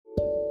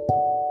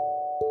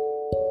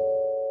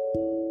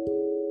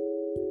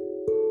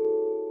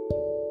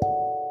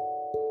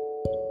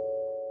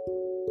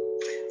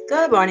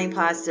Good morning,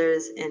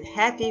 posters, and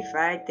happy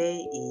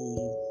Friday Eve.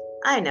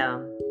 I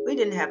know, we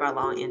didn't have our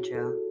long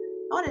intro.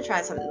 I want to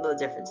try something a little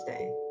different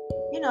today.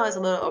 It's a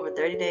little over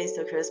 30 days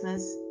till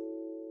Christmas.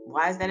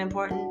 Why is that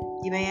important,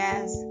 you may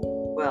ask?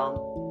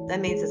 Well, that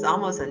means it's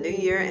almost a new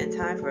year and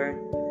time for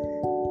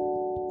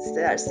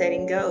start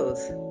setting goals.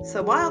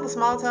 So while the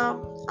small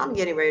talk, I'm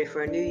getting ready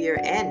for a new year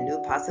and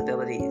new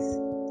possibilities.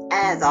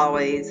 As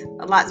always,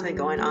 a lot's been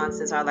going on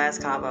since our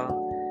last convo.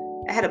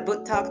 I had a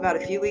book talk about a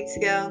few weeks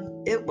ago.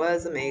 It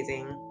was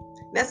amazing.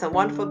 Met some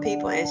wonderful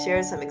people and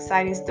shared some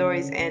exciting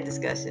stories and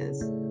discussions.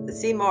 To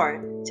see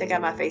more, check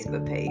out my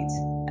Facebook page.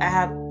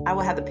 I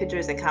will have the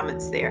pictures and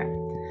comments there.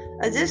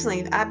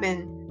 Additionally, I've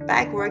been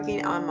back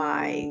working on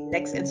my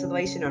next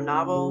installation or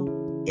novel.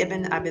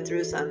 I've been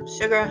through some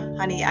Sugar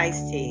Honey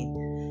Iced Tea.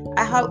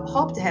 I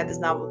hope to have this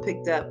novel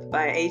picked up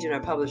by an agent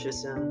or publisher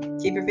soon.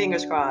 Keep your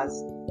fingers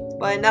crossed.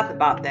 But enough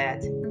about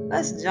that.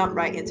 Let's jump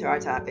right into our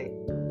topic.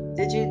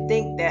 Did you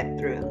think that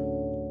through?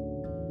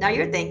 Now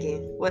you're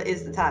thinking, what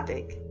is the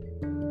topic?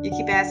 You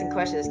keep asking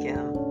questions,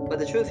 Kim, but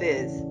the truth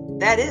is,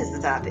 that is the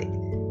topic.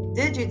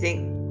 Did you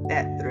think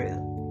that through?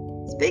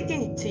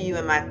 Speaking to you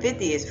in my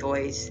 50ish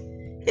voice,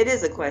 it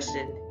is a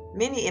question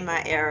many in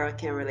my era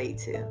can relate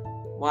to.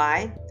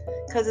 Why?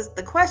 Because it's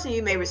the question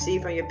you may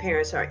receive from your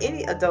parents or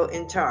any adult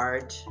in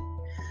charge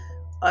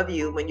of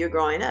you when you're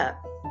growing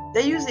up.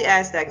 They usually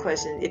ask that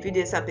question if you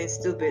did something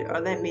stupid,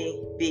 or let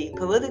me be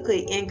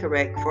politically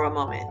incorrect for a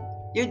moment.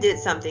 You did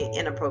something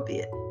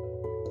inappropriate.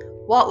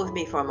 Walk with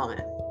me for a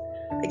moment.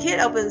 A kid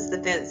opens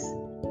the fence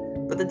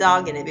with a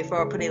dog in it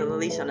before putting a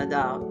leash on the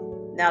dog.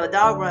 Now the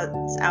dog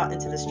runs out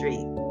into the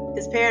street.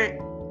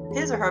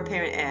 His or her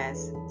parent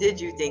asks, "Did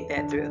you think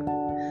that through?"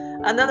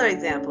 Another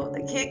example,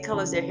 a kid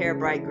colors their hair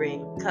bright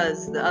green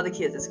because the other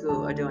kids at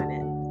school are doing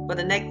it, but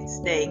the next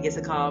day gets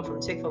a call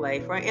from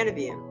Chick-fil-A for an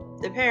interview.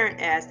 The parent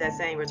asks that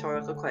same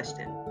rhetorical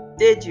question,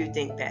 "Did you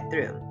think that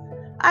through?"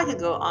 I could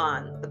go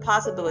on. The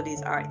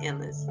possibilities are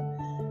endless.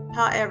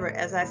 However,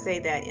 as I say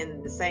that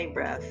in the same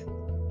breath,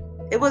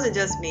 it wasn't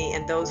just me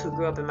and those who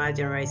grew up in my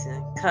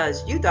generation,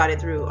 because you thought it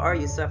through or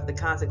you suffered the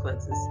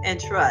consequences. And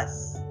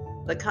trust,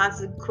 the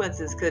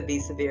consequences could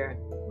be severe.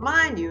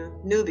 Mind you,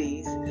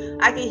 newbies,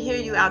 I can hear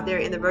you out there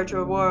in the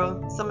virtual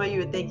world. Some of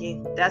you are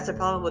thinking, that's the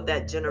problem with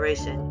that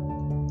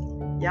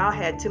generation. Y'all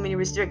had too many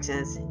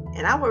restrictions.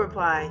 And I would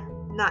reply,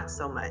 not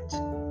so much.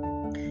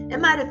 In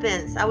my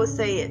defense, I would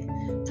say it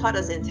taught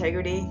us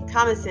integrity,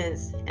 common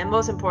sense, and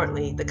most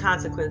importantly, the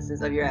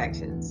consequences of your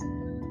actions.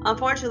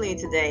 Unfortunately,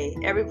 today,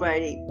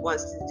 everybody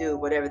wants to do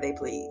whatever they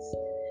please,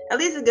 at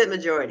least a good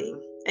majority,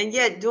 and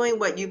yet doing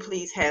what you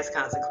please has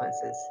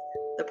consequences.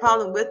 The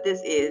problem with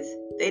this is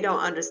they don't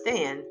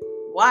understand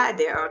why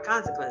there are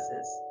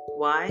consequences.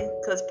 Why?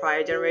 Because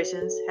prior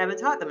generations haven't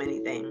taught them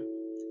anything.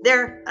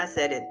 There, I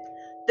said it.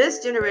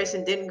 This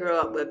generation didn't grow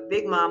up with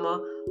Big Mama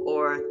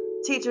or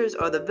teachers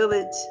or the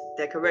village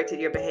that corrected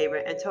your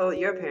behavior and told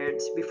your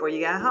parents before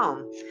you got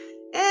home.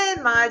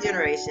 In my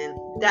generation,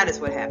 that is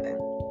what happened.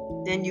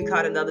 Then you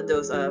caught another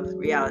dose of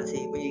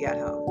reality when you got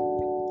home.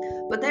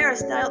 But there are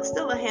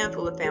still a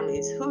handful of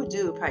families who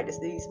do practice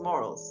these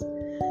morals.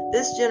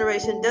 This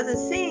generation doesn't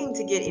seem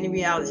to get any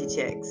reality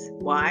checks.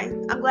 Why?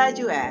 I'm glad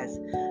you asked.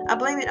 I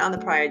blame it on the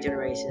prior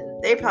generation.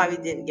 They probably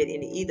didn't get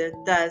any either,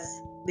 thus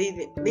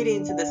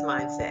leading to this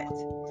mindset.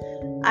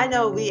 I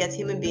know we as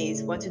human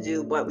beings want to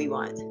do what we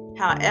want.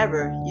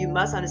 However, you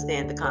must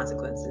understand the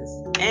consequences.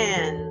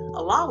 And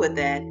along with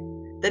that,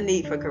 the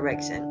need for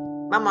correction.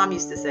 My mom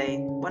used to say,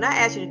 when I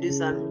ask you to do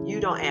something, you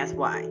don't ask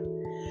why.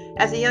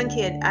 As a young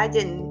kid, I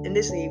didn't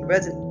initially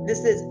resonate,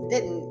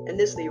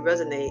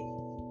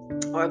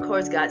 or of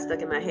course got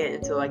stuck in my head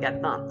until I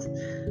got thumped.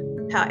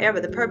 However,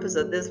 the purpose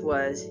of this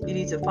was you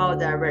need to follow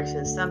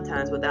directions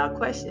sometimes without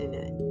questioning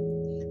it,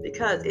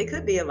 because it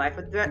could be a life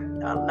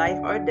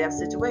or death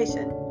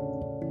situation.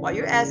 While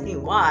you're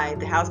asking why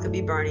the house could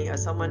be burning or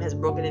someone has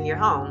broken in your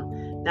home,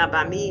 now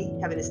by me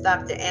having to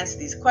stop to answer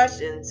these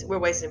questions, we're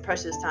wasting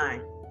precious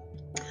time.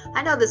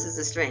 I know this is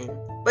extreme,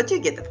 but you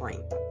get the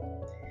point.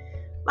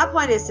 My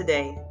point is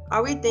today,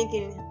 are we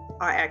thinking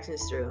our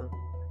actions through?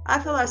 I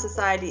feel our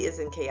society is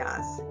in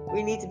chaos.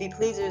 We need to be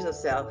pleasers of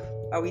self,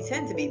 or we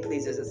tend to be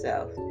pleasers of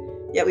self.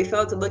 Yet we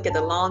fail to look at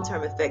the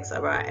long-term effects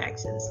of our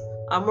actions.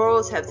 Our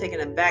morals have taken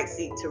a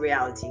backseat to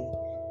reality.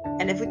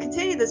 And if we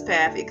continue this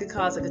path, it could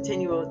cause a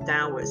continual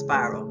downward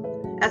spiral.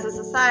 As a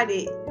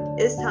society,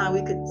 it's time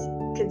we could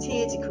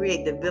continue to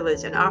create the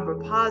village and offer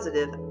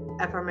positive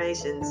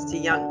affirmations to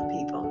young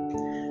people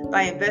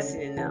by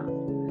investing in them.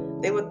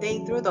 They will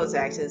think through those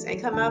actions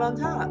and come out on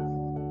top.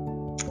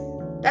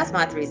 That's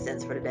my 3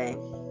 cents for today.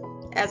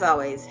 As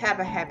always, have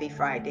a happy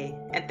Friday,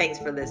 and thanks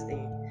for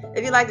listening.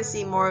 If you'd like to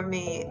see more of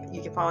me,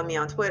 you can follow me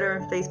on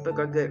Twitter, Facebook,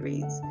 or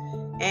Goodreads,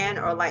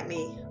 or like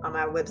me on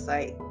my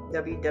website,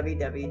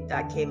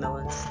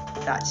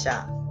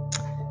 www.kmillens.shop.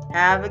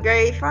 Have a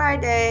great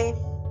Friday.